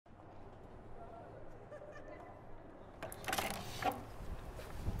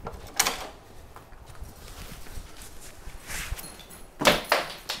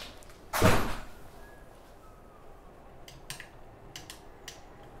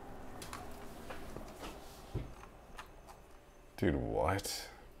Dude, what?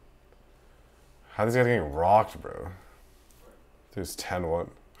 How is this guy getting rocked, bro? Dude, it's 10-1.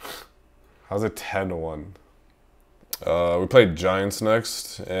 How's it 10-1? We played Giants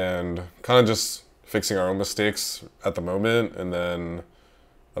next, and kind of just fixing our own mistakes at the moment, and then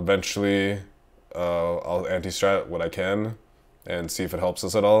eventually I'll anti-strat what I can and see if it helps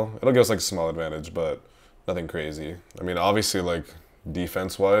us at all. It'll give us like a small advantage, but nothing crazy. I mean, obviously, like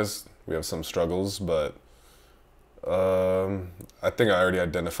defense-wise, we have some struggles, but I think I already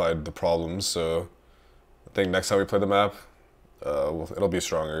identified the problems, so I think next time we play the map, it'll be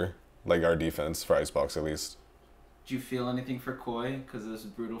stronger, like our defense for Icebox at least. Do you feel anything for Koi because of this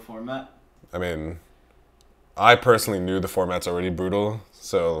brutal format? I mean, I personally knew the format's already brutal,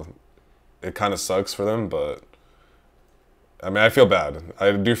 so it kind of sucks for them, but I mean, I feel bad.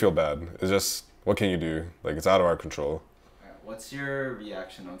 I do feel bad. It's just, what can you do? Like, it's out of our control. What's your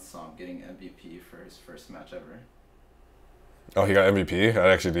reaction on Som getting MVP for his first match ever? Oh, he got MVP? I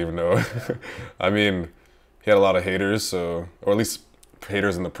actually didn't even know. Yeah. I mean, he had a lot of haters, so, or at least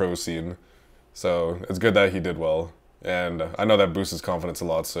haters in the pro scene. So it's good that he did well. And I know that boosts his confidence a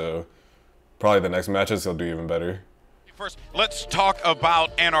lot, so probably the next matches he'll do even better. First, let's talk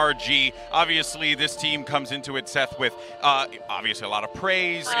about NRG. Obviously, this team comes into it, Seth, with obviously a lot of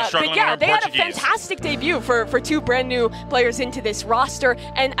praise. But yeah, they had a fantastic debut for two brand new players into this roster.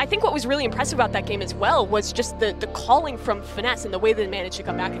 And I think what was really impressive about that game as well was just the calling from Finesse and the way they managed to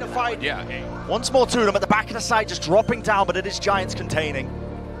come back into the fight. Yeah. Once more to them at the back of the side, just dropping down, but it is Giants containing.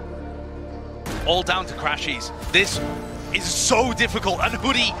 All down to Crashies. This is so difficult. And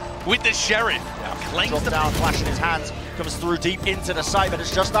Hoodie with the Sheriff. Drop down, flash in his hands, comes through deep into the site, but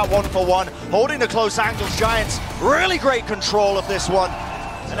it's just that 1-for-1. Holding the close angles, Giants, really great control of this one.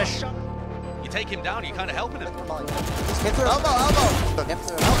 And a shot. You take him down, you're kind of helping him. Hit through. Elbow. Hit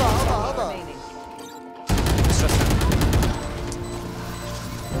through. Elbow.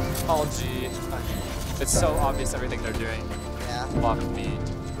 Oh, gee. It's so obvious everything they're doing. Yeah. Fuck me.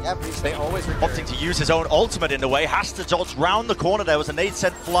 Yep, they always opting to use his own ultimate in the way, has to dodge round the corner. There was a nade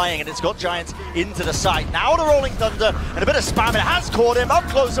sent flying, and it's got Giants into the site. Now the Rolling Thunder, and a bit of spam. It has caught him up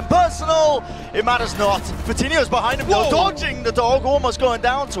close and personal. It matters not. Coutinho's behind him, though, dodging the dog, almost going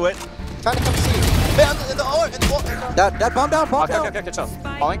down to it. Trying to come see. That bomb down, bomb down. Okay, chill.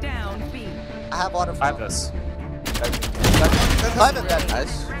 Falling. I have water. I have this. I have that.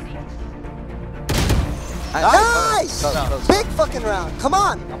 Nice. Nice! Big fucking round. Come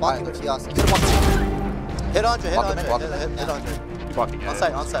on! I'm walking with Fios. Hit Andre, hit Andre. Keep walking. On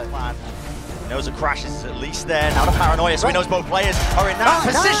site. Knows a Crash is at least there. Now the paranoia, so he knows both players are in that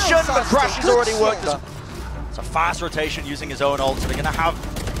position, but Crash has already worked. It's a fast rotation using his own ult, so they're going to have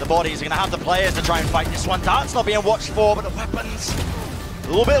the bodies, they're going to have the players to try and fight this one. Dart's not being watched for, but the weapons a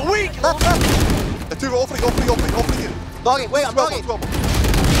little bit weak. Dogging, wait, I'm dogging.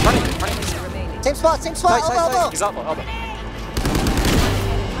 Running. Same spot, elbow. He's elbow.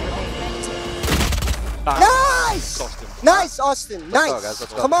 Nice! Nice, Austin, nice. Let's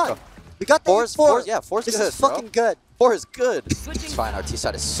go. Come on. We got the four. Yeah, four's good, This is fucking good. 4 is good. It's fine, our T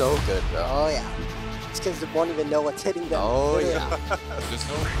side is so good, bro. Oh yeah. These kids won't even know what's hitting them. Oh yeah.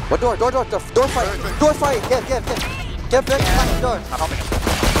 What door fight. Get back behind the door.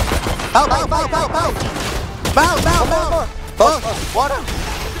 Bow. Water.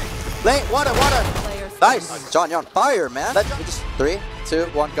 Lane, water. Nice. John, you're on fire, man. We just 3, 2,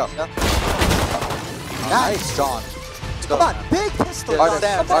 1, go. Yeah. Nice, John. Come on, big pistol.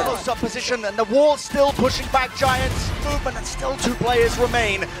 Close up position, and the wall still pushing back Giants. Movement, and still 2 players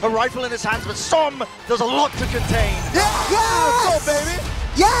remain. A rifle in his hands, but Som does a lot to contain. Yes! Go, baby.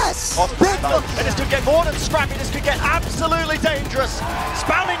 Yes! And this could get more than scrappy. This could get absolutely dangerous.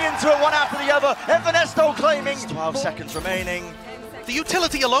 Spamming into it one after the other. Evanesto claiming 12 seconds remaining. The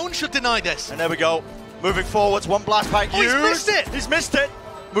utility alone should deny this. And there we go. Moving forwards, one blast pipe. Oh, he's missed it! He's missed it.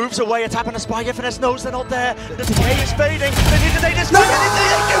 Moves away, a tap and a spy. Finesse knows they're not there. The decay is fading. They need to take this thing, and they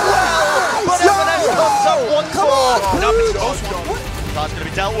take it well. But Finesse comes up 1-4. That's going to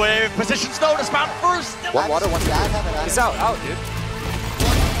be dealt with. Positions known as spam first. One water, one down. He's out, dude.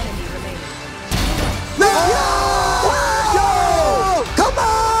 Yo! Come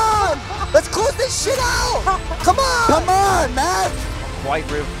on! Let's close this shit out! Come on, man! White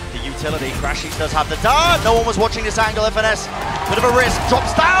Riv, the utility. Crashies does have the dart. No one was watching this angle. Finesse, bit of a risk.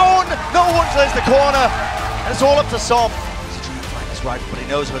 Drops down. No one clears the corner. And it's all up to Som. He's trying to find his rifle, but he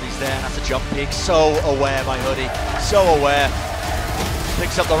knows Hoodie's there. And that's a jump peek. So aware by Hoodie. So aware.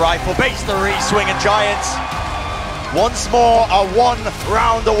 Picks up the rifle. Baits the re-swing, and Giants once more are 1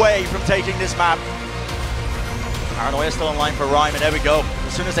 round away from taking this map. Paranoia still online for Rhyme, and there we go.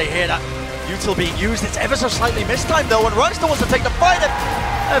 As soon as they hear that Util being used, it's ever so slightly mistimed though, and Rhyme still wants to take the fight.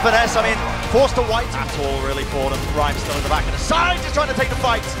 Finesse, I mean, forced to white at all really for them. Rhyme still in the back of the side, just trying to take the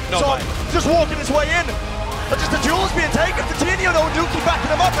fight. So just walking his way in. But just the duel's being taken. Coutinho though, Nuki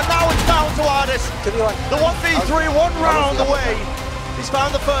backing him up, and now it's down to Ardis. The 1v3, 1 round away. He's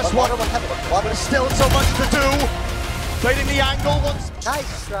found the first one, but there's still so much to do. Trading the angle once.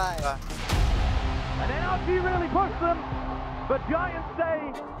 Nice try. And NRG really pushed them, but Giants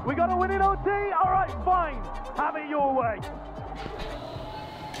say, we got to win in OT? All right, fine. Have it your way.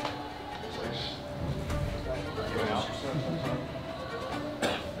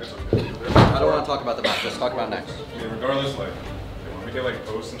 I don't want to talk about the match. Let's talk about next. I mean, regardless, like, when we get like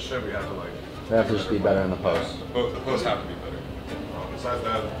posts and shit, we have to like. We have to just be better in the post. The posts have to be better. Besides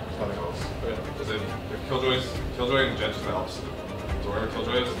that, there's nothing else. Because if Killjoy and Jet is the opposite. So wherever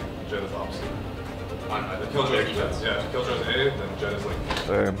Killjoy is, Jet is the opposite. Killjoy is Jet. Yeah, if Killjoy is A, then Jet is like.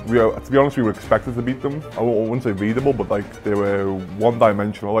 To be honest, we were expected to beat them. I wouldn't say beatable, but like they were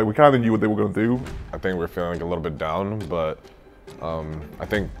one-dimensional. Like we kind of knew what they were going to do. I think we're feeling like a little bit down, but I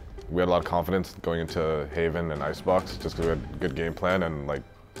think we had a lot of confidence going into Haven and Icebox just because we had a good game plan and like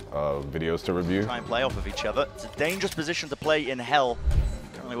videos to review. Try and play off of each other. It's a dangerous position to play in Hell.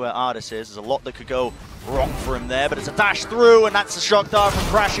 Currently where Ardis is. There's a lot that could go wrong for him there, but it's a dash through, and that's a shock dart from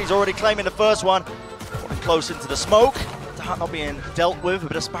Crash. He's already claiming the first one. Close into the smoke. Dart not being dealt with,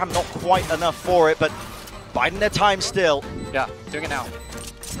 but a spam not quite enough for it, but biding their time still. Yeah, doing it now.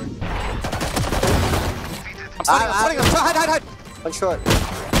 I'm putting him. Hide. One short.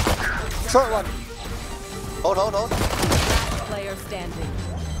 Short one. Hold. Player standing.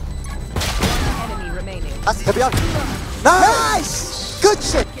 Enemy remaining. Nice! Good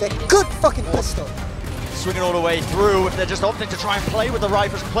shit, Vic. Good fucking pistol. Swinging all the way through. If they're just opting to try and play with the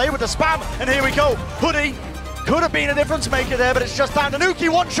rifles, play with the spam, and here we go. Hoodie could have been a difference maker there, but it's just down to Nuki.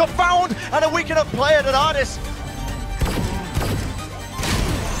 One shot found, and a weak enough player at Ardis.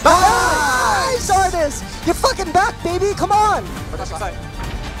 Nice, Ardis! You're fucking back, baby. Come on. In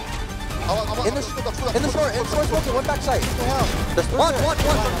the short, one back side. One.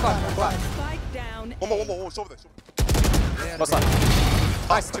 Spike down. One more. It's over there. What's that?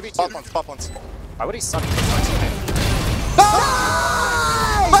 Nice. 2v2. Pop once. Why would he suck? Nice!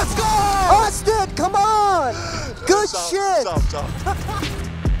 Let's go! Austin, come on! Good shit!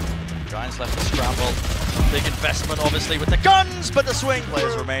 Giants left to scramble. Big investment, obviously, with the guns, but the swing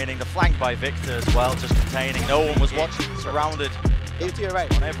players remaining. The flank by Victor as well, just containing. No one was watching, surrounded to your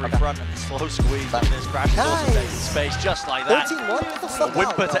right. on every front. Slow squeeze on this. Crash is also taking space just like that. 13-1? What the fuck? A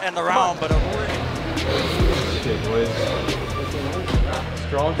whimper to end the round, but a shit, boys.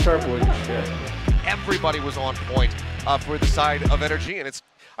 Strong, sharp wood shit. Everybody was on point for the side of Energy, and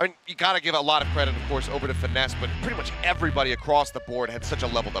I mean, you got to give a lot of credit, of course, over to Finesse, but pretty much everybody across the board had such a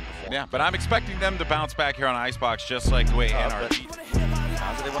leveled up performance. Yeah, but I'm expecting them to bounce back here on Icebox just like the way NRG.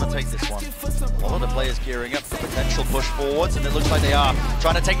 How do they want to take this one? All of the players gearing up for potential push forwards, and it looks like they are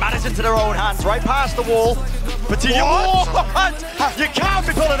trying to take matters into their own hands, right past the wall. But you can't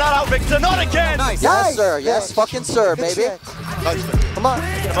be pulling that out, Victor, not again! Nice. Yes, sir. Yes, fucking sir, baby. Come on.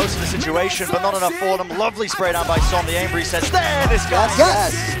 Making the most of the situation, but not enough for them. Lovely spray down by Som. The aim resets. There, this guy.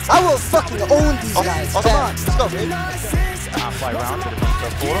 Yes. I will fucking own these guys. Come on. Let's go, baby. Halfway round, bit of info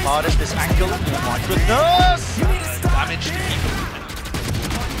for them. Ardis, this angle. Oh my goodness! Damage to keep him.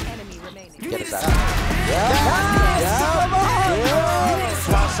 Get us out.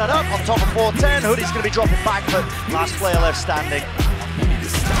 Well set up on top of 410. Hoodie's going to be dropping back, but last player left standing.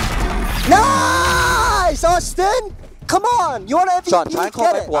 Nice, Austin! Come on! You want to Sean, try and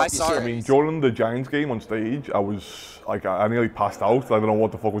call my boy. I mean, during the Giants game on stage, I was like, I nearly passed out. I don't know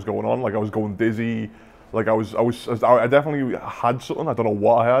what the fuck was going on. Like, I was going dizzy. Like, I definitely had something. I don't know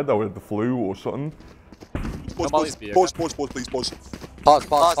what I had. I had the flu or something. Pause, please, pause. Pause. I'm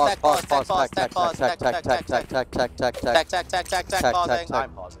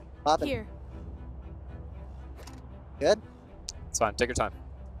pausing. Here. Good? It's fine, take your time.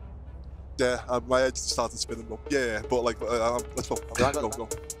 Yeah, my head started spinning up. Yeah, but like, let's go.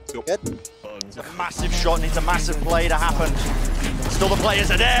 Go. Good? A massive shot needs a massive play to happen. Still the players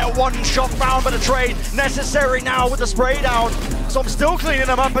are there. One shot found, but a trade necessary now with the spray down. So I'm still cleaning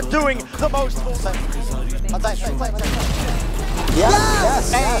them up and doing the most.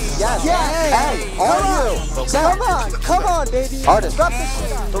 Yes! Come on, baby! Ardis. Drop this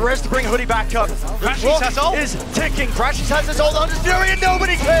shit on. The rest to bring Hoodie back up. Crashy is ticking. Crashy has his ult on his Fury, and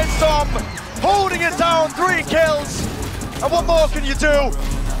nobody clears Som. Holding it down, 3 kills. And what more can you do?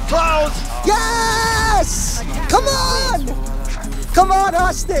 Cloud. Yes! Come on! Come on,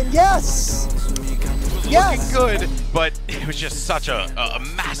 Austin, yes! Looking good, but it was just such a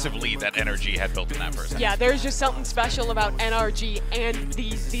massive lead that NRG had built in that first half. Yeah, there's just something special about NRG and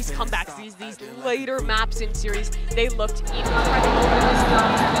these comebacks, these later maps in series. They looked incredible.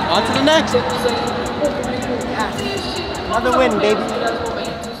 On to the next. Another win, baby.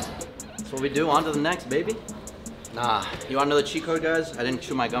 That's what we do. On to the next, baby. Nah, you want to know the cheat code, guys? I didn't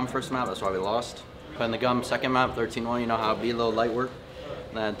chew my gum first map, that's why we lost. Put in the gum second map, 13-1, you know how it be, a little light work.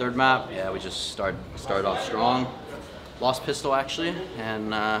 And then third map, yeah, we just started off strong. Lost pistol, actually,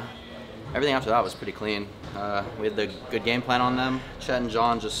 and everything after that was pretty clean. We had the good game plan on them. Chet and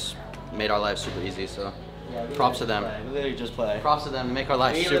John just made our lives super easy, so props to them. We literally just play. Props to them to make our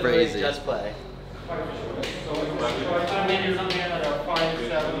lives super easy. Just play.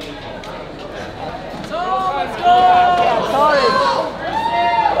 Let's go!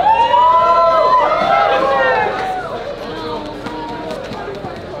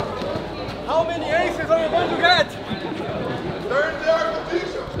 How many aces are you going to get? Third the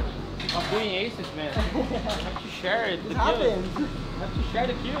competition. I'm doing aces, man. Have to share it. What happened? Have to share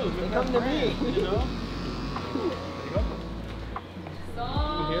the kills. They come to me. You know?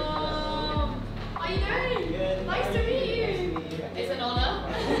 How you doing? Good. Nice to meet you. It's an honor.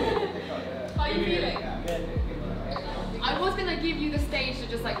 How are you feeling? I was gonna give you the stage to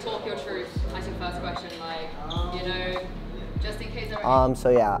just like talk your truth as your first question, like, you know, just in case there are So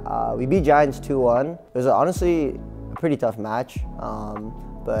yeah, we beat Giants 2-1. It was honestly a pretty tough match,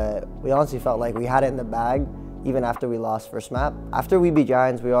 but we honestly felt like we had it in the bag even after we lost first map. After we beat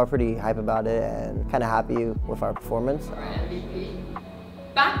Giants, we were pretty hype about it and kind of happy with our performance.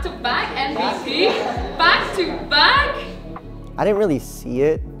 back-to-back MVP? Back-to-back? I didn't really see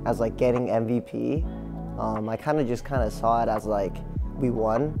it as like getting MVP. I kind of saw it as like we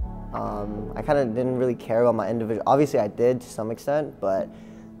won. I kind of didn't really care about my individual. Obviously I did to some extent, but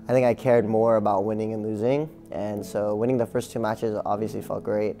I think I cared more about winning and losing. And so winning the first two matches obviously felt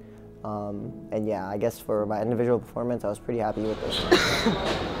great. And yeah, I guess for my individual performance, I was pretty happy with this.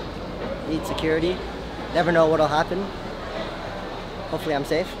 Need security. Never know what'll happen. Hopefully I'm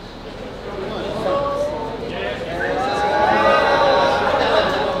safe.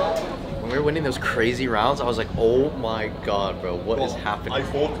 When we were winning those crazy rounds, I was like, oh my god, bro, what is happening? I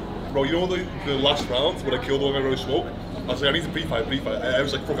thought, bro, you know the last round when I killed the one I smoke? I was like, I need to pre-fight. I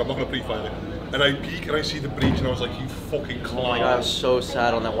was like, fuck, I'm not gonna pre-fight it. And I peek and I see the breach and I was like, you fucking clown. Oh my god, I was so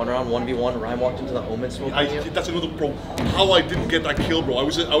sad on that one round, 1v1. Ryan walked into the Omen smoke. That's another, bro. How I didn't get that kill, bro. I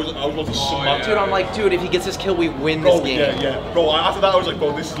was about to smack. Dude, I'm like, dude, if he gets this kill, we win this game. Yeah. Bro, after that, I was like,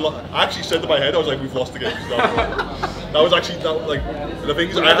 bro, this is. I actually said to my head, I was like, we've lost the game. That was actually the thing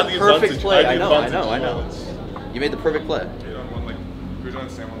is, I had the perfect advantage. play. I know. You made the perfect play. We're doing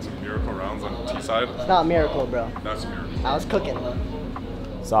some miracle rounds on T side. It's not a miracle, bro. That's a miracle. I was cooking.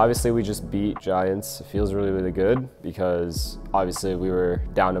 So obviously we just beat Giants. It feels really, really good because obviously we were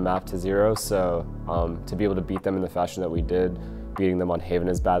down a map to 0. So to be able to beat them in the fashion that we did, beating them on Haven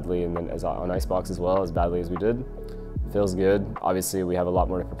as badly and then on Icebox as well as badly as we did, feels good. Obviously we have a lot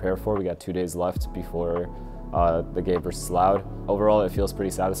more to prepare for. We got 2 days left before the game versus Loud. Overall, it feels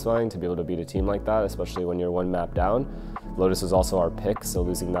pretty satisfying to be able to beat a team like that, especially when you're 1 map down. Lotus was also our pick, so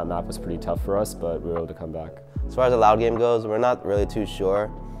losing that map was pretty tough for us, but we were able to come back. As far as the Loud game goes, we're not really too sure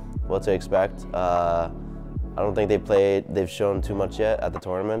what to expect. I don't think they've shown too much yet at the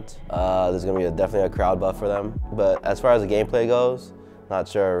tournament. There's going to be definitely a crowd buff for them, but as far as the gameplay goes, not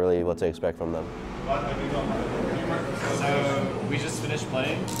sure really what to expect from them. So we just finished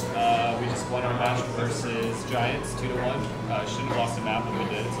playing. We just won our match versus Giants 2-1. Shouldn't have lost a map, but we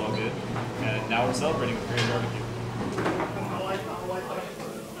did. It's all good. And now we're celebrating with Korean barbecue.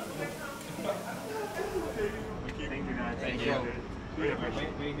 Thank you guys. Thank you.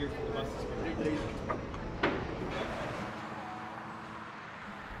 Wait here for the buses.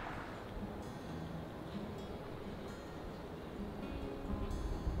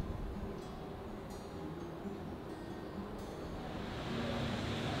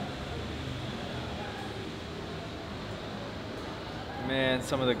 Man,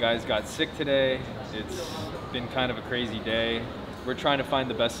 some of the guys got sick today. It's been kind of a crazy day. We're trying to find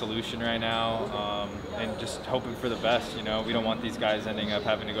the best solution right now and just hoping for the best, you know? We don't want these guys ending up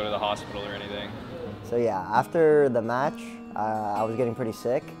having to go to the hospital or anything. So yeah, after the match, I was getting pretty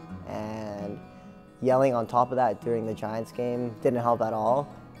sick, and yelling on top of that during the Giants game didn't help at all.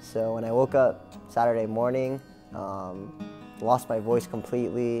 So when I woke up Saturday morning, lost my voice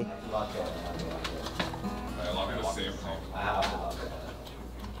completely.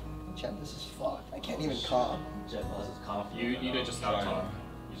 Chet, this is fucked. I can't even cough. Jet Buzz is cough. You didn't just stop talking.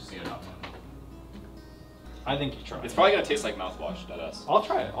 You just need to not talk. I think you try. It's probably gonna taste like mouthwash at us. I'll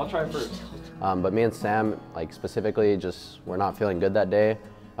try it. I'll try it first. But me and Sam, like specifically, just we're not feeling good that day.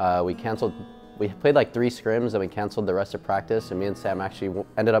 We played like 3 scrims and we canceled the rest of practice. And me and Sam actually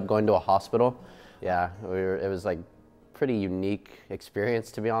ended up going to a hospital. Yeah, it was like pretty unique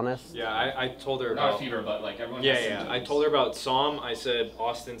experience, to be honest. Yeah, I told her about... Not fever, but like everyone Yeah, has yeah. symptoms. I told her about Som, I said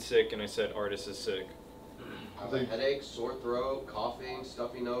Austin's sick, and I said Artis is sick. I have like headache, sore throat, coughing,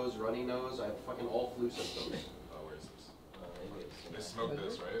 stuffy nose, runny nose. I have fucking all flu symptoms. Oh, where is this? They smoked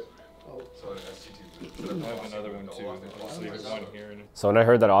this, right? Oh. So STT. I have another one too. I'll just leave one here. So when I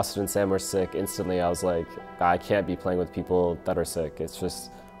heard that Austin and Sam were sick, instantly I was like, I can't be playing with people that are sick. It's just,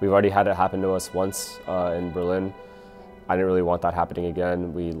 we've already had it happen to us once in Berlin. I didn't really want that happening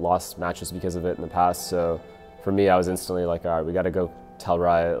again. We lost matches because of it in the past. So for me, I was instantly like, all right, we got to go tell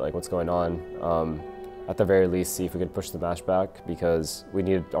Riot like what's going on. At the very least, see if we could push the match back because we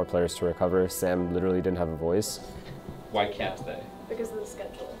needed our players to recover. Sam literally didn't have a voice. Why can't they? Because of the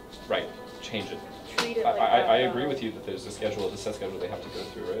schedule. Right. Change it. Treat it I, like I that. agree with you that there's a schedule, the set schedule they have to go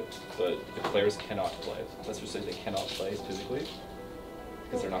through, right? But the players cannot play. Let's just say they cannot play physically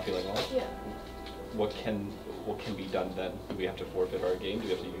because they're not feeling well. Yeah. What can be done then? Do we have to forfeit our game? Do we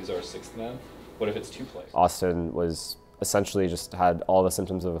have to use our 6th man? What if it's 2 plays? Austin was essentially just had all the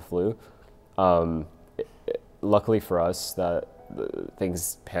symptoms of a flu. Luckily for us that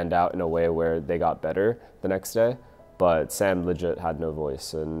things panned out in a way where they got better the next day, but Sam legit had no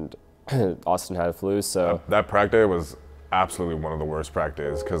voice and Austin had a flu, so. That practice was absolutely one of the worst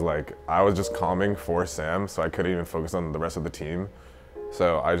practices because like I was just calming for Sam, so I couldn't even focus on the rest of the team.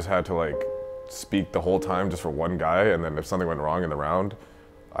 So I just had to like speak the whole time just for one guy, and then if something went wrong in the round,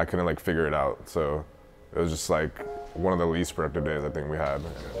 I couldn't like figure it out. So it was just like one of the least productive days I think we had.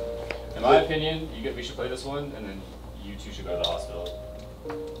 In my opinion, we should play this one, and then you 2 should go to the hospital.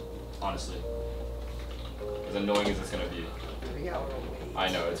 Honestly. As annoying as it's going to be. I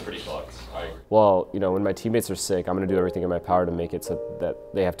know, it's pretty fucked. I agree. Well, you know, when my teammates are sick, I'm going to do everything in my power to make it so that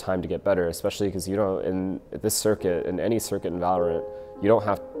they have time to get better, especially because, you know, in this circuit, in any circuit in Valorant, you don't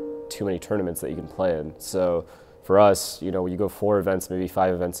have too many tournaments that you can play in. So for us, you know, you go 4 events, maybe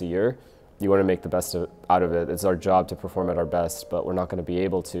 5 events a year. You want to make the best out of it. It's our job to perform at our best, but we're not going to be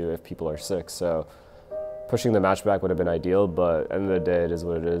able to if people are sick. So pushing the match back would have been ideal, but at the end of the day, it is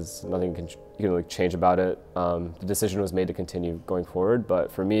what it is. Nothing you can really change about it. The decision was made to continue going forward,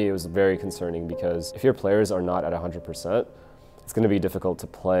 but for me, it was very concerning because if your players are not at 100%, it's going to be difficult to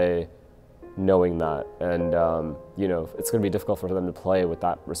play knowing that. And, you know, it's going to be difficult for them to play with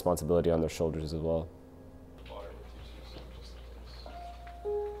that responsibility on their shoulders as well.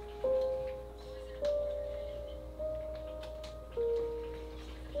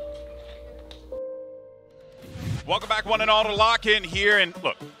 Welcome back, one and all, to Lock In here. And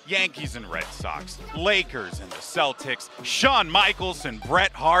look, Yankees and Red Sox, Lakers and the Celtics, Shawn Michaels and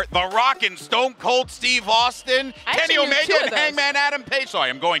Bret Hart, The Rock and Stone Cold Steve Austin, Kenny Omega and Hangman Adam Page. Sorry,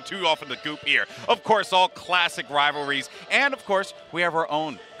 I'm going too off in the goop here. Of course, all classic rivalries. And of course, we have our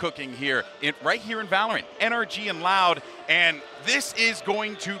own cooking here, right here in Valorant, NRG and Loud. And this is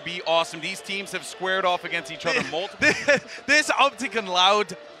going to be awesome. These teams have squared off against each other multiple. This Optic and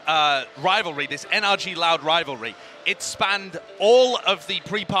Loud rivalry, this NRG Loud rivalry, it spanned all of the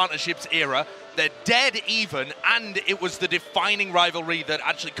pre-partnerships era. They're dead even, and it was the defining rivalry that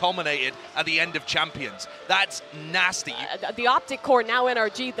actually culminated at the end of Champions. That's nasty. The Optic Core, now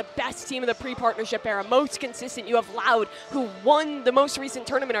NRG, the best team of the pre-partnership era, most consistent. You have Loud, who won the most recent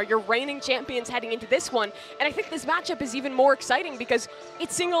tournament, are your reigning champions heading into this one. And I think this matchup is even more exciting because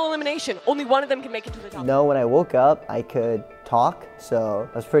it's single elimination. Only one of them can make it to the top. No, when I woke up, I could talk, so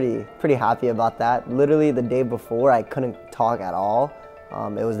I was pretty happy about that. Literally the day before, I couldn't talk at all.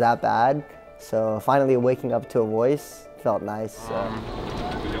 It was that bad. So finally waking up to a voice felt nice. So.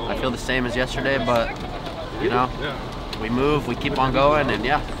 I feel the same as yesterday, but you know, we move, we keep on going, and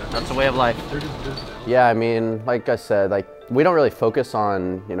yeah, that's the way of life. Yeah, I mean, like I said, like we don't really focus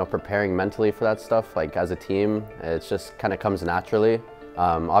on, you know, preparing mentally for that stuff. Like as a team, it just kind of comes naturally.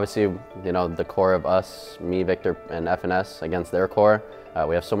 Obviously, you know, the core of us, me, Victor, and FNS against their core,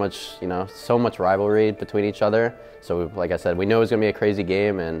 we have so much, you know, so much rivalry between each other. So, like I said, we know it was gonna be a crazy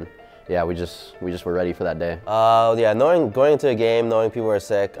game, and yeah, we just were ready for that day. Yeah, going into a game, knowing people are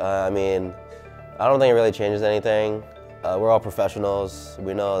sick, I mean, I don't think it really changes anything. We're all professionals.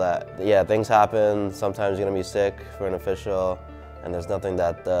 We know that, yeah, things happen. Sometimes you're gonna be sick for an official, and there's nothing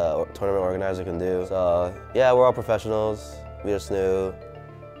that the tournament organizer can do. So, yeah, we're all professionals. We just knew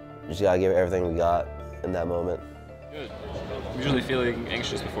we just gotta give it everything we got in that moment. Good. usually feeling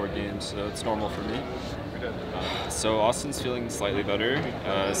anxious before games, so it's normal for me. So Austin's feeling slightly better.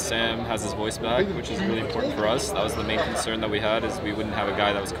 Sam has his voice back, which is really important for us. That was the main concern that we had, is we wouldn't have a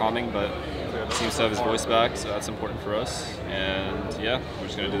guy that was calming, but he seems to have his voice back, so that's important for us. And yeah, we're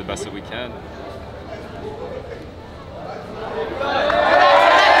just going to do the best that we can.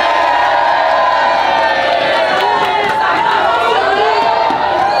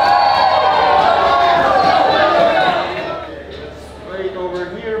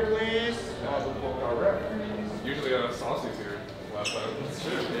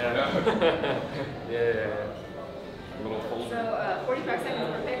 So 45 seconds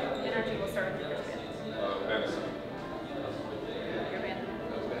per pick. Energy will start with your first band. Your band.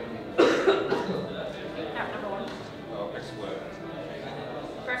 Number one.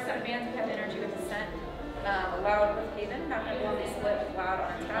 First set of bands, we have Energy with Descent. Loud with Haven. Map number one, we split with Loud on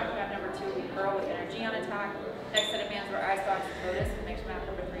attack. Map number two, we Pearl with Energy on attack. Next set of bands were Icebox with Lotus. And next map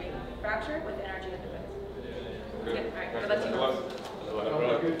number three, Fracture with Energy on defense. Yeah, alright, let's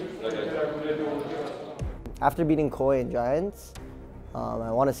After beating Koi and Giants,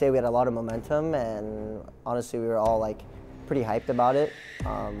 I want to say we had a lot of momentum, and honestly we were all like pretty hyped about it.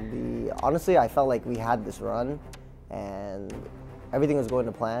 Honestly I felt like we had this run and everything was going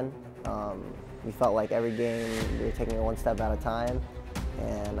to plan. We felt like every game we were taking it one step at a time,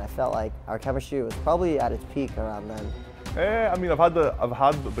 and I felt like our chemistry was probably at its peak around then. I mean, I've had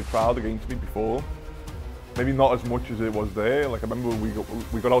the crowd against me before. Maybe not as much as it was there. Like I remember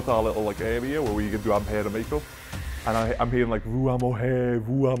we got out to our little like area where we could do our hair and makeup, and I'm hearing like "Vu amo hair,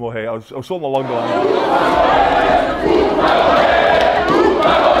 vu amo hair." I was something along the line.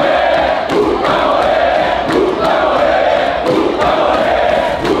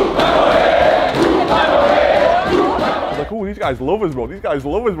 Like, oh, these guys love us, bro. These guys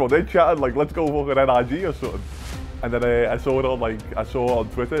love us, bro. They chatted like, "Let's go fucking NRG or something." And then I saw it on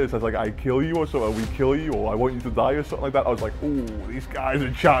Twitter. It says like, "I kill you" or something, "We kill you," or "I want you to die" or something like that. I was like, "Ooh, these guys are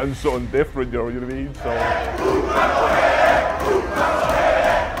chatting something different," you know what I mean? So.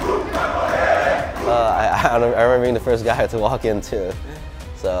 I remember being the first guy to walk in too.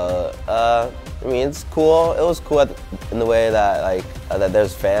 So I mean, it's cool. It was cool in the way that like that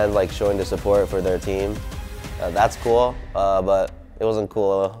there's fans like showing their support for their team. That's cool, but it wasn't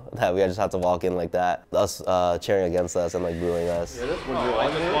cool that we just had to walk in like that, us cheering against us and like booing us. Yeah, that's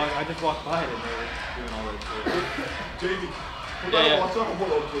I just walked by it and they were doing all that shit. Jamie,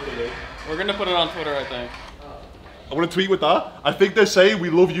 we're gonna put it on Twitter, I think. I want to tweet with that. I think they're saying we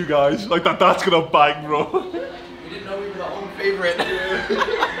love you guys. Like that's gonna bang, bro. We didn't know we were the home favorite.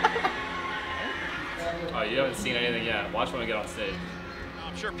 Oh, you haven't seen anything yet. Watch when we get on stage.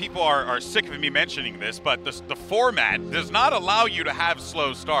 I'm sure people are sick of me mentioning this, but the format does not allow you to have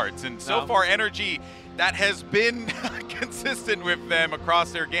slow starts. And so far, Energy, that has been consistent with them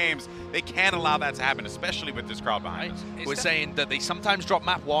across their games. They can't allow that to happen, especially with this crowd behind us. We're saying that they sometimes drop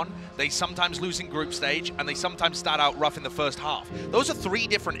map one, they sometimes lose in group stage, and they sometimes start out rough in the first half. Those are three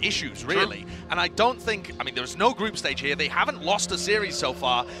different issues, really. And I don't think, I mean, there's no group stage here. They haven't lost a series so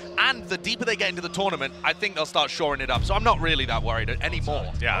far, and the deeper they get into the tournament, I think they'll start shoring it up. So I'm not really that worried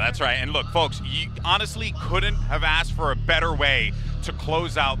anymore. Yeah, that's right. And look, folks, you honestly couldn't have asked for a better way to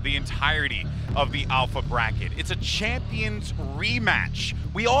close out the entirety of the Alpha bracket. It's a Champions rematch.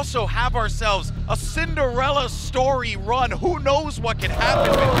 We also have ourselves a Cinderella story run. Who knows what can happen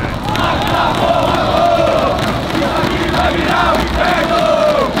with that?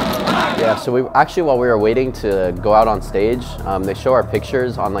 Yeah, so we actually, while we were waiting to go out on stage, they show our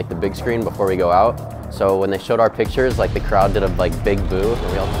pictures on like the big screen before we go out. So when they showed our pictures, like the crowd did a like big boo.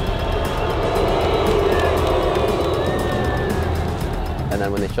 And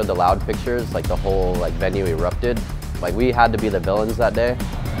then when they showed the Loud pictures, like the whole like venue erupted. Like we had to be the villains that day.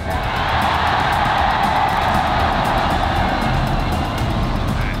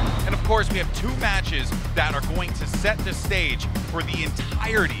 And of course, we have two matches that are going to set the stage for the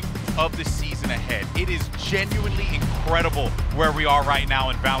entirety of the season ahead. It is genuinely incredible where we are right now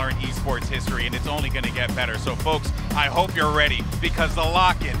in Valorant esports history, and it's only going to get better. So folks, I hope you're ready, because the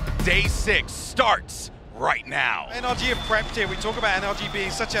lock-in, day 6, starts right now. NRG have prepped here. We talk about NRG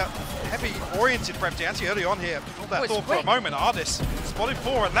being such a heavy-oriented prep team. Actually, early on here, hold that thought for a moment. Ardis spotted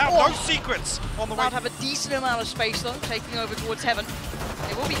 4, and now no secrets on the way. Loud have a decent amount of space though, taking over towards Heaven.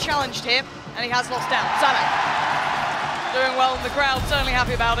 It will be challenged here, and he has lost down. Zanak doing well in the crowd, certainly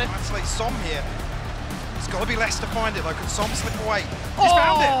happy about it. Translate Som here. It's got to be less to find it though. Can Som slip away? He's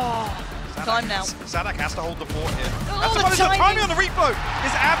found it. Time now. Zanak has to hold the fort here. Oh, The timing on the reflow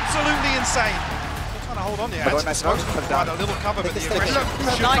is absolutely insane. Trying to hold on here. Actually, Smoke's going to provide a little cover, but the aggression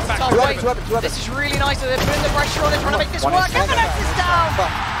should Nice, come back. wait. This is really nice. They're putting the pressure on it, trying to make this work. Evidence is down.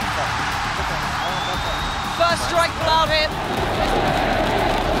 First strike for Loud here.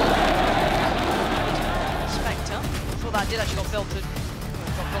 Spectre. Thought that did actually got filtered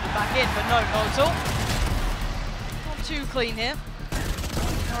back in, but no, not at all. Not too clean here.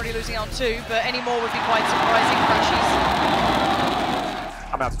 Already losing on 2, but any more would be quite surprising. Crashies.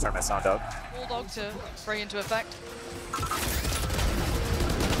 I'm gonna have to turn my sound up. Bulldog to bring into effect.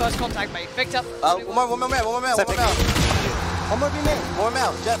 First contact made. Victor. One more mail.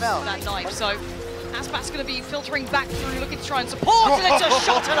 Jet mail. That knife, so Aspas going to be filtering back through, looking to try and support, and it's a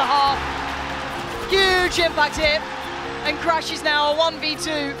shot and a half. Huge impact here, and Crashies now a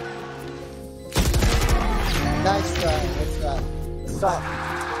 1v2. Nice try. Stop.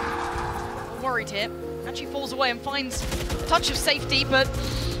 Worried here. Actually falls away and finds a touch of safety, but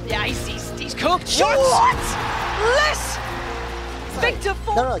yeah, he's cooked. Shots! What? Less! Victor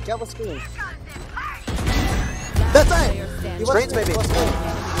for... No, get what's screen. That's it! Screens, baby.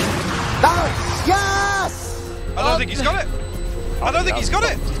 Nice! Yes! I don't think he's got it. I don't think he's got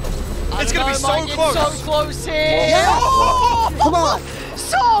it. It's going to be so close. So close here. Yeah. Oh! Come on.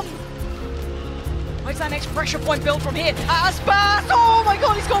 Som! Where's that next pressure point build from here? Aspas! Oh my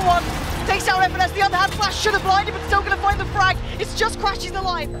god, he's got one! Takes out FNS, the underhand flash should have blinded, but still going to find the frag. It's just Crashies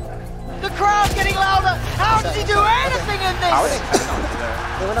alive. The crowd getting louder. How does he do anything in this?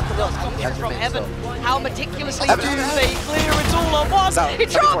 They went up to the Coming from heaven. How meticulously do they clear it all at once? He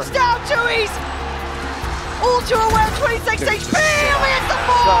drops down, Chewies! All too aware, 26 HP, and we hit the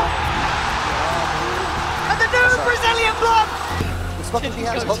 4! And the new Brazilian blood!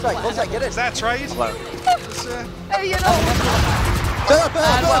 Close right, get it. Is that trade? Hey, you know.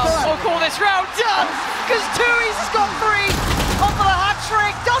 And well, we'll call this round done, because Chewies has got 3 on for the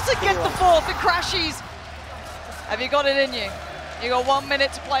hat-trick, doesn't get the 4th, and Crashies. Have you got it in you? You got 1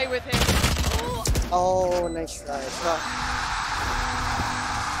 minute to play with him. Oh, nice try.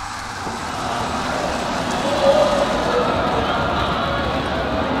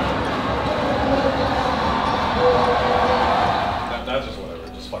 That's just whatever,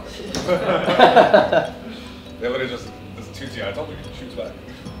 just fuck it. They literally just, this 2T, I told you, shoots back.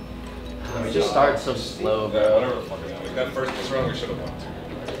 We just started so slow, bro. Yeah, whatever the fuck is happening. That first round we should have won too.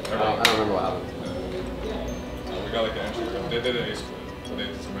 I don't remember what happened. We got like an entry. They did an A split, but they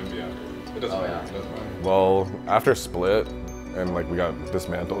did some NB after. It doesn't matter. It doesn't matter. Well, after split, and like we got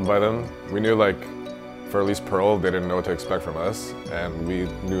dismantled by them, we knew like for at least Pearl, they didn't know what to expect from us, and we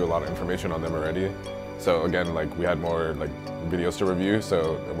knew a lot of information on them already. So again, like we had more like videos to review,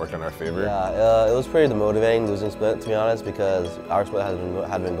 so it worked in our favor. Yeah, it was pretty demotivating losing split, to be honest, because our split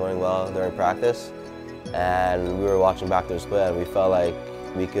had been going well during practice, and we were watching back their split, and we felt like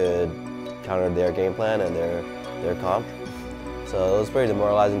we could counter their game plan and their comp. So it was pretty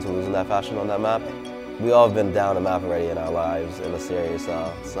demoralizing to lose in that fashion on that map. We all have been down a map already in our lives in the series,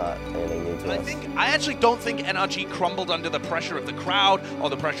 so it's not anything new to us. I actually don't think NRG crumbled under the pressure of the crowd or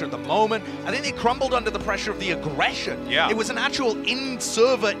the pressure of the moment. I think they crumbled under the pressure of the aggression. Yeah. It was an actual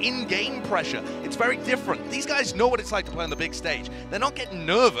in-server, in-game pressure. It's very different. These guys know what it's like to play on the big stage. They're not getting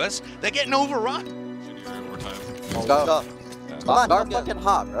nervous, they're getting overrun. Let's go. Come on, don't fucking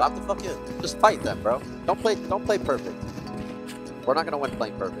hop, bro. Have to fucking just fight them, bro. Don't play perfect. We're not gonna win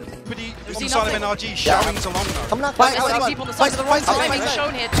playing perfect. But he, on the side of NRG, showings along though. Come on, Fight deep on the side of the right side being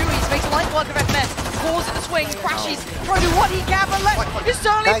shown here. Chewies makes a light work of FNS. Calls at the swing, Crashies, trying to do what he can, but left is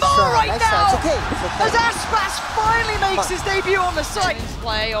certainly more right now. As Aspas finally makes his debut on the site.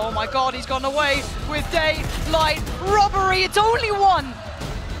 Play, oh my god, he's gone away with daylight robbery. It's only 1.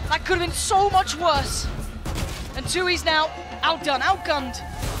 That could have been so much worse. And Chewies now outdone, outgunned.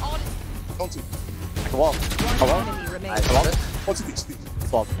 Wall.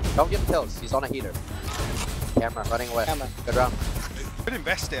 Don't give him kills. He's on a heater. Camera running away. Good round. Could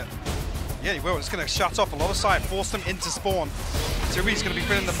invest it. Yeah, he will. It's going to shut off a lot of side, force them into spawn. Chewies going to be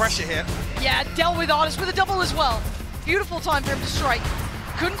feeling the pressure here. Yeah, dealt with Artist with a double as well. Beautiful time for him to strike.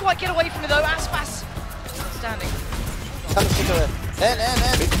 Couldn't quite get away from it though. Aspas standing. Come stick away. In.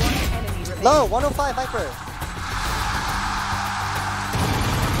 Low, 105 Viper.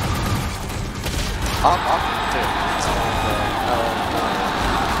 But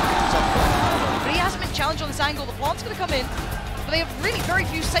he hasn't been challenged on this angle. The plant's going to come in, but they have really very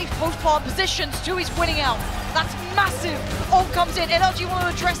few safe post-plant positions. Chewies winning out. That's massive. Ult comes in. NRG want to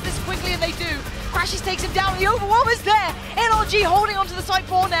address this quickly, and they do. Crashies takes him down. The overwhelm is there. NRG holding onto the site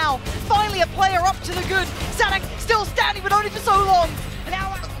 4 now. Finally, a player up to the good. Zanak still standing, but only for so long. And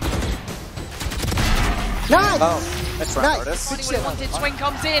now. Nice! That's right, Artis. Finding what he wanted, swing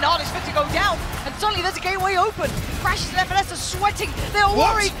comes in, Artis fit to go down, and suddenly there's a gateway open. Crashes and FNS are sweating, they're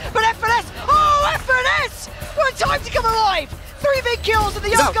worried, but FNS, oh FNS! What a time to come alive! 3 big kills and the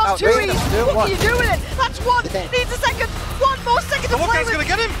young gun 2E. What can you do with it? That's one, needs a second, one more second to play with. Gonna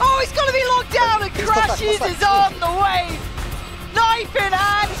get him. Oh, he's gonna be locked down and Crashes is on the way. Knife in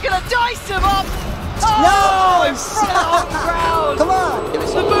hand, he's gonna dice him up. Oh, in front of the home crowd. Come on. The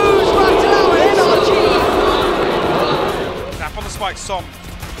booze rattle out with NRG. Tap on the spike, Som.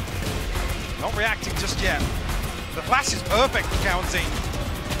 Not reacting just yet. The flash is perfect for Counting.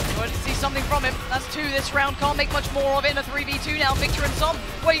 Going to see something from him. That's 2 this round. Can't make much more of it in a 3v2 now. Victor and Som.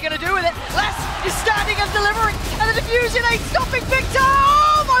 What are you going to do with it? Les is standing and delivering. And the diffusion ain't stopping Victor.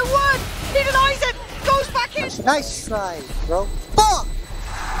 Oh my word. He denies it. Goes back in. Nice try, bro. Fuck.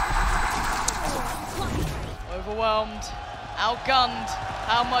 Overwhelmed. Outgunned.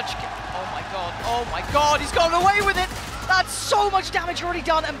 How much? Oh my god. Oh my god. He's gone away with it. That's so much damage already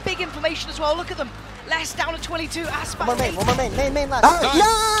done and big inflammation as well. Look at them. Les down to 22. Aspas. One more main last.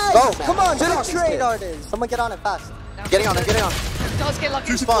 Nice! Go, come on, good trade, Artis. Someone get on it fast. Getting on it, getting on. Does get lucky.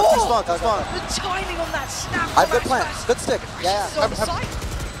 Two spawn. The timing on that snap. I have good plan. Good stick. Yeah. On the side.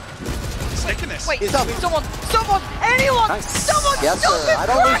 Sticking this. Wait, He's up. someone, anyone, nice. Someone yes, stop sir. it, I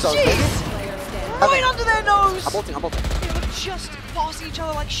don't lose those, baby. Right under their nose. I'm ulting. They were just passing each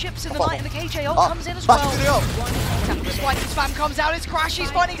other like ships in the night, and the KJO comes in as back well. to the The spike and spam comes out, it's Crash,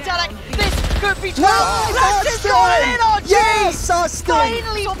 he's finding Zadak. This could be 12. That's his got an NRG. Yes, Austin.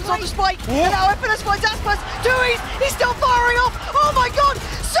 Finally on the spike. And now FNS finds Aspas. Dewey's, he's still firing off. Oh my god.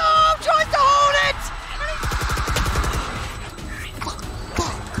 Som tries to hold it.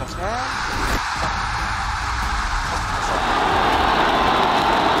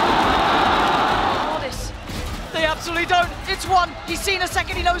 They absolutely don't. It's one. He's seen a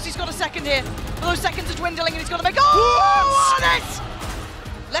second. He knows he's got a second here. But those seconds are dwindling and he's got to make... Oh, on it!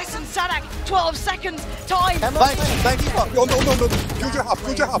 Less than Zadak. 12 seconds. Time. Thank you. No. Use your hop.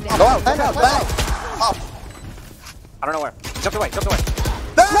 Go out. Hop. I don't know where. Jumped away.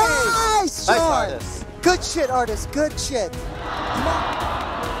 Nice Artis. Good shit, Artis. Good shit.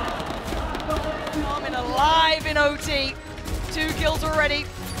 Coming alive in OT. 2 kills already.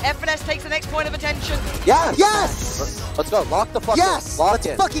 FNS takes the next point of attention. Yes! Let's go. Lock the fuck in. Yes! Let's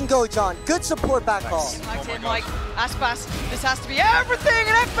fucking go, John. Good support back call. Back in, Mike. Aspas. This has to be everything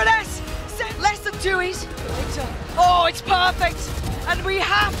in FNS. Set less than 2Es. Victor. Oh, it's perfect. And we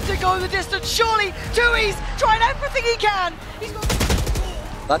have to go the distance. Surely 2Es trying everything he can. He's got...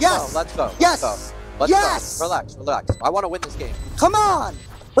 Let's go. Yes! Let's go. Relax. I want to win this game. Come on!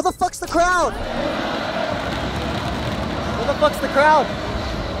 Where the fuck's the crowd?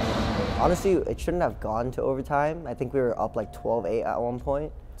 Honestly, it shouldn't have gone to overtime. I think we were up like 12-8 at one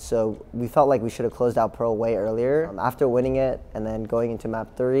point. So we felt like we should have closed out Pro way earlier. After winning it and then going into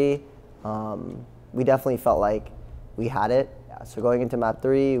map 3, we definitely felt like we had it. Yeah, so going into map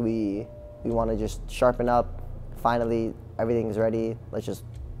 3, we want to just sharpen up. Finally, everything's ready. Let's just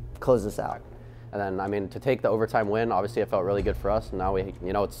close this out. And then, I mean, to take the overtime win, obviously it felt really good for us. Now we,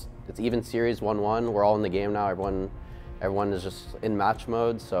 it's even series 1-1. We're all in the game now. Everyone is just in match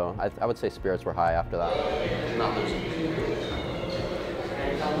mode, so I would say spirits were high after that. Not losing.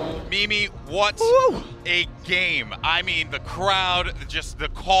 Mimi, what a game. I mean, the crowd, just the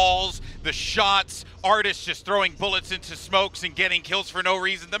calls, the shots, artists just throwing bullets into smokes and getting kills for no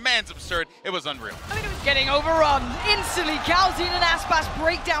reason. The man's absurd. It was unreal. I mean, it was getting overrun. Instantly, Calzine and Aspas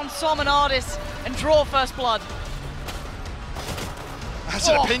break down Som and Artis and draw first blood.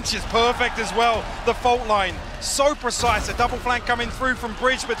 Actually, the pinch is perfect as well. The fault line, so precise. A double flank coming through from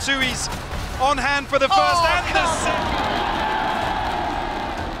Bridge, but 2Es on hand for the first and the second.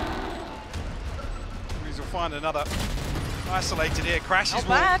 2Es will find another isolated here. Crashes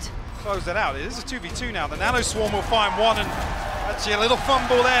will close that out. It is a 2v2 now. The Nano Swarm will find one, and actually a little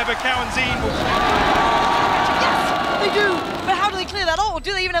fumble there, but Cowanzine will... Yes, they do. But how do they clear that out? Or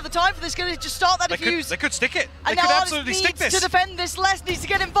do they even have the time for this? Can they just start that defuse? They could stick it. And they now could absolutely stick this. To defend this, Les needs to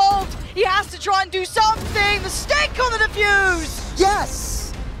get involved. He has to try and do something. The stick on the defuse.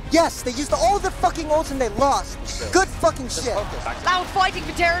 Yes! Yes, they used all their fucking ults and they lost. Good fucking shit. Loud fighting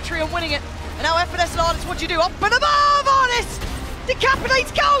for territory and winning it. And now FNS and Artis, what do you do? Up and above, Artis!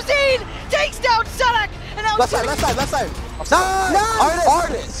 Decapitates Calzine! Takes down Zadak! And now left side.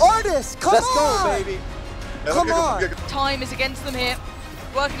 Nice! Artis, come on! Let's go, baby. Come on! Time is against them here.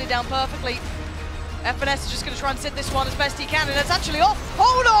 Working it down perfectly. FNS is just going to try and sit this one as best he can, and it's actually off.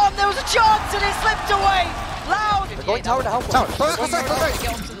 Hold on! There was a chance, and it slipped away! Loud! They're going tower to help. Get onto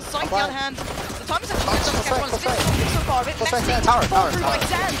the site, the other hand. The time is actually good. So far, a bit less deep. Tower. Through like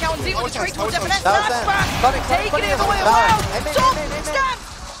Zan, Cowan Z with a straight towards FNS. That was That's Zan. back. Taking it the way around. Tom, stand.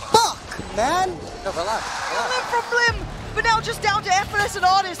 Fuck, man. No, relax. Limb from Limb, but now just down to FNS and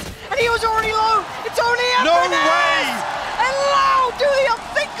Artist. And he was already low. It's only FNS. No way. And Loud do the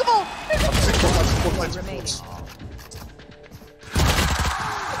unthinkable.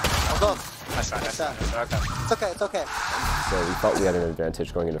 Nice try. It's okay. So we thought we had an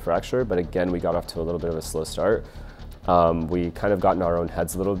advantage going into Fracture, but again, we got off to a little bit of a slow start. We kind of got in our own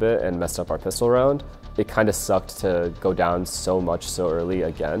heads a little bit and messed up our pistol round. It kind of sucked to go down so much so early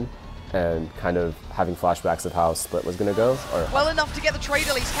again, and kind of having flashbacks of how Split was going to go. Well enough to get the trade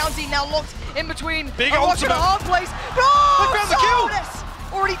at least. County now locked in between. Big a rock and ultimate. a hard place. They found the kill. Soreness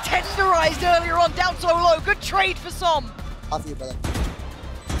already tenderized earlier on, down so low. Good trade for Som. Off you, brother.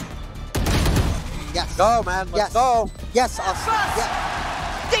 Yes. Go, man. Let's go. Yes, awesome. Yes.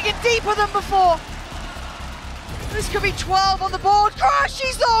 Digging deeper than before. This could be 12 on the board.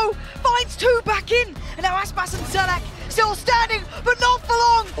 Crashes though. Finds 2 back in. And now Aspas and Zelak still standing, but not for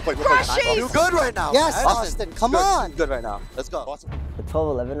long. Crashes. You're good right now. Yes, man. Austin, come on. Good right now. Let's go. The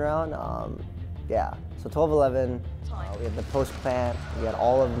 12-11 round, yeah. So 12-11, we had the post plant, we had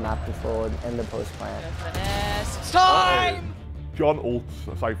all of the map controlled and the post plant. It's time. John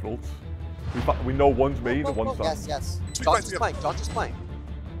ults, Cypher ults. We know one's made and one's done. Yes. John's just playing.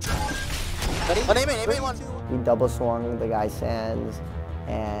 Ready? Name one. We double swung the guy Sands,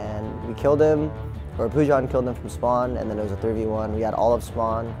 and we killed him, or Pujan killed him from spawn, and then it was a 3v1. We had all of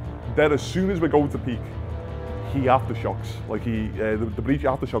spawn. Then as soon as we go to peak, he aftershocks. Like the breach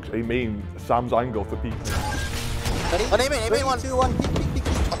aftershocks, he main Sam's angle to peak. Ready? Name one. 2, 1, peek.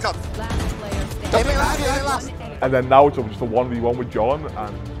 I'll come. Name last. And then now it's just a 1v1 with John,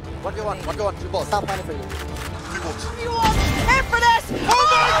 and 1v1. 2 balls. Stop planning for you. FNS! Oh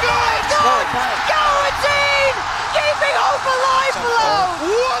my God! Guaranteed! Keeping hope alive below!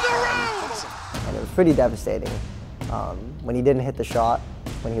 What a round! And it was pretty devastating when he didn't hit the shot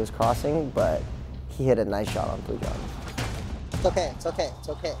when he was crossing, but he hit a nice shot on Pujan. It's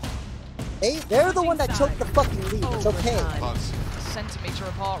okay. Hey, they're the one that choked the fucking lead. It's okay. A centimetre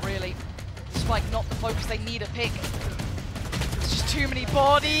apart, really. Spike not the focus, they need a pick. There's just too many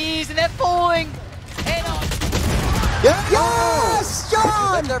bodies, and they're falling. Yes,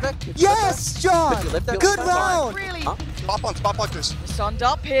 John! Yes, John! Good round! Really? Spot like this. Sunned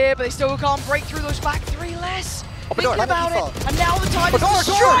up here, but they still can't break through those back 3 less. Open Thinking door. about it, and now the time is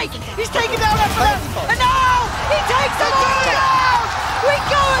to strike! He's taken down FNS, and now he takes them all down! We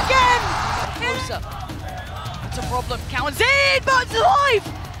go again! Closer. That's a problem. Cowan Z, but it's alive!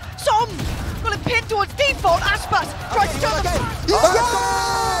 Som got it pinned towards default. Aspas tries to turn them.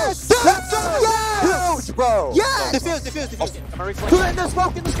 Yes! Yes! Huge, bro. Yes! Defuse. Two in the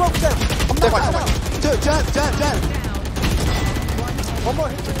smoke, then. Jen. One more.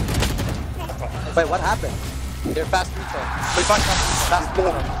 Wait, what happened? They're fast recall. Fast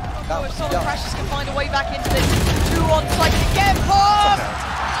ball. Oh, if Sonic Crashes can find a way back into this. 2 on site again. Pop!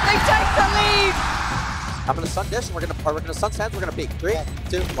 They take the lead. I'm gonna sun this, and we're gonna sun sands. We're gonna peek. 3,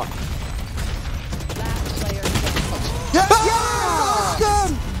 2, 1. Yes!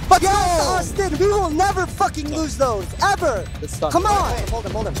 But yes, Austin, we will never fucking lose those, ever! Come on! Hold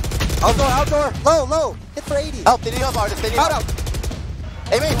him. Outdoor! Low! Hit for 80. Help, they need help, artist. They need help.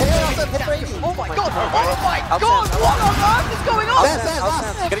 Hey, mate, hit for 80. Oh my god! What on earth is going on?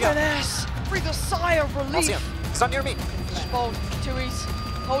 Sands. Breathe a sigh of relief. It's not near me. Bold, 2Es.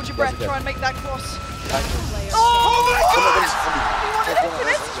 Hold your breath, try and make that cross. Oh my God! He wanted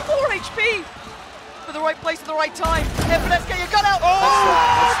FNS, 4 HP! For the right place at the right time. FNS, get your gun out!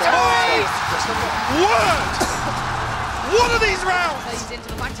 What are these rounds? Plays into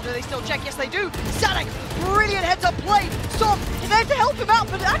the back to do they still check? Yes, they do. Zadak, brilliant heads-up play. Som is there to help him out,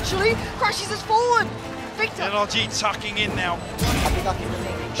 but actually, Crashes has fallen. Victor. NRG tucking in now.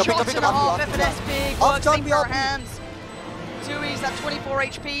 Shots and a half, FNS big, work take for our hands. 2Es, that 24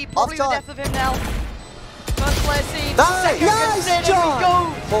 HP, probably the death of him now. First player seen, second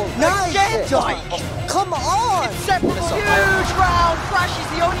John! Nice, Again, John! Come on! Inseparable, huge round. Crash is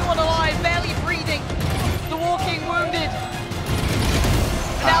the only one alive, barely breathing. The walking wounded.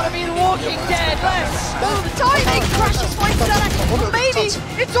 And now to be the walking dead. Oh, the timing! Crash is fighting Zadak. Maybe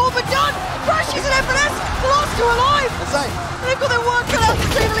it's all but done. Crash is an FNS, the last 2 alive. They've got their work cut out to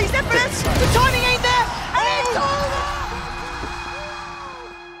say the least. FNS, the timing ain't there, and it's over.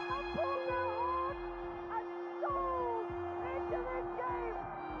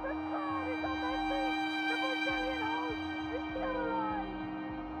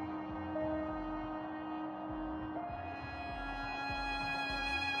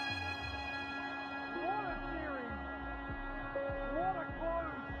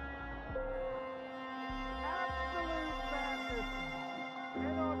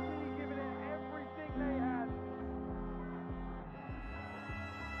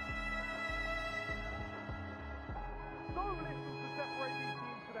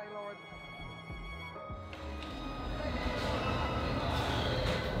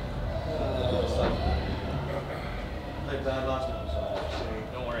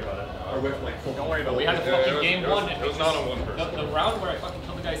 but we had a fucking game one. It was not on one person. The round where I fucking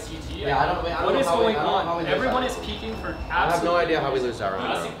killed the guy's CT. Yeah, I don't what know is how going I don't know how we on? lose Everyone that. is peeking for absolute. I have no idea how we lose that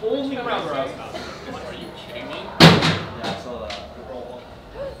round. That's the only round where I was bouncing. Are you kidding me? Yeah, I saw that.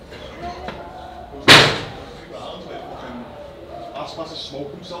 Aspas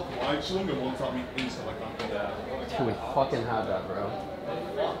smoked himself wide swung and one time he insta like that. Yeah. Dude, we fucking had that, bro.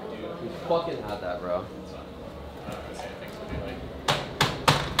 We fucking had that, bro.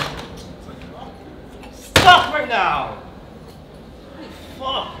 Stop right now!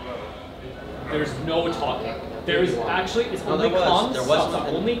 Fuck! There's no talking. There's actually, it's No, only there was. comms. There was Stop.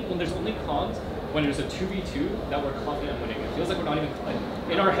 nothing. When there's only comms, when there's a 2v2 that we're confident winning. It feels like we're not even playing.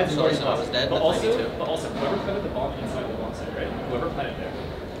 In our heads, So we're listen, I was dead, but that's also, 92. but also, whoever planted the bomb inside the bomb site, right? Whoever planted there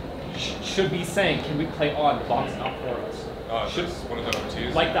should be saying, "Can we play on? The bomb's not for us." Should one of the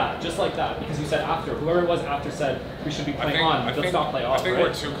OTs? like that, just like that, because you said after. Whoever it was after said we should be playing on. I Let's think, not play off. I think right?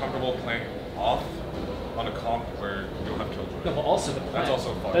 we're too comfortable playing off on a comp where you'll have killjoy. No, but also the plan. That's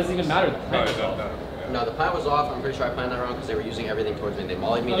also fun. Doesn't even matter. The plan No, is off. No, the plan was off. I'm pretty sure I planned that wrong because they were using everything towards me. They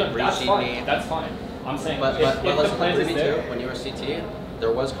mollied me, No, they no, that's breached fine. me. That's fine. I'm saying, But if the listen, plan the is 3v2, there. when you were CT,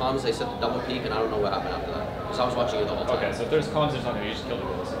 there was comms. They said double peak, and I don't know what happened after that. Because I was watching you the whole time. Okay, so if there's comms, there's nothing. You just killed the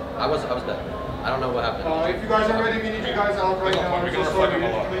goals. I was dead. I don't know what happened. If you guys are ready, we need you guys out right now. We're We're gonna just reflect sorry, we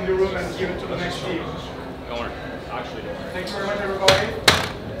on need a to lot. clean the room and give it to the next team. Don't worry. Actually, don't worry. Thank you very much, everybody.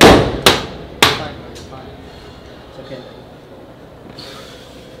 It's okay.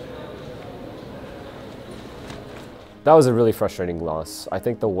 That was a really frustrating loss. I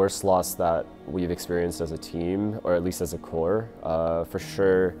think the worst loss that we've experienced as a team, or at least as a core, for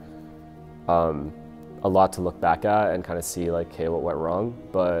sure. A lot to look back at and kind of see like, hey, what went wrong?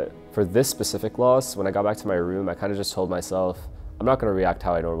 But for this specific loss, when I got back to my room, I kind of just told myself, I'm not going to react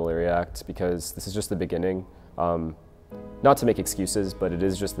how I normally react because this is just the beginning. Not to make excuses, but it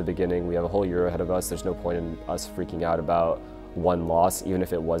is just the beginning. We have a whole year ahead of us. There's no point in us freaking out about one loss, even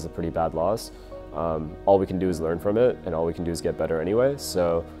if it was a pretty bad loss. All we can do is learn from it, and all we can do is get better anyway.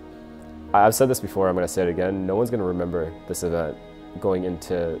 So I've said this before, I'm going to say it again. No one's going to remember this event going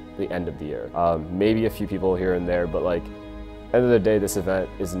into the end of the year. Maybe a few people here and there, but like, end of the day, this event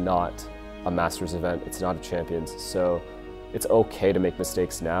is not a Masters event. It's not a Champions. So it's okay to make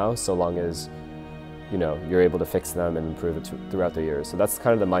mistakes now, so long as you're able to fix them and improve it throughout the year. So that's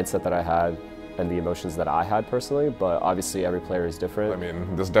kind of the mindset that I had and the emotions that I had personally, but obviously every player is different. I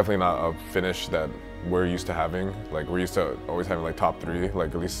mean, this is definitely not a finish that we're used to having. Like, we're used to always having like top three,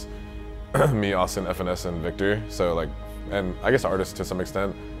 like at least me, Austin, FNS, and Victor. So like, and I guess artists to some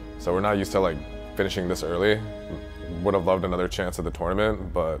extent. So we're not used to like finishing this early. Would have loved another chance at the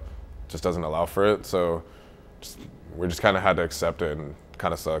tournament, but just doesn't allow for it. So we just kind of had to accept it, and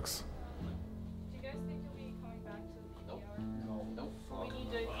kind of sucks. Do you guys think you'll be coming back to the Nope. We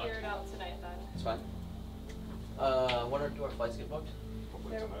need to clear it out tonight then. It's fine. When do our flights get booked?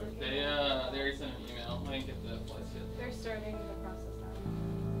 They already sent an email. I didn't get the flights yet. They're starting the process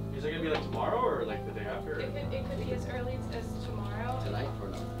now. Is it gonna be like tomorrow or like the day after? It could be as early as tomorrow. Tonight or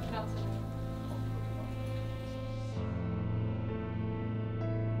no? Not tonight.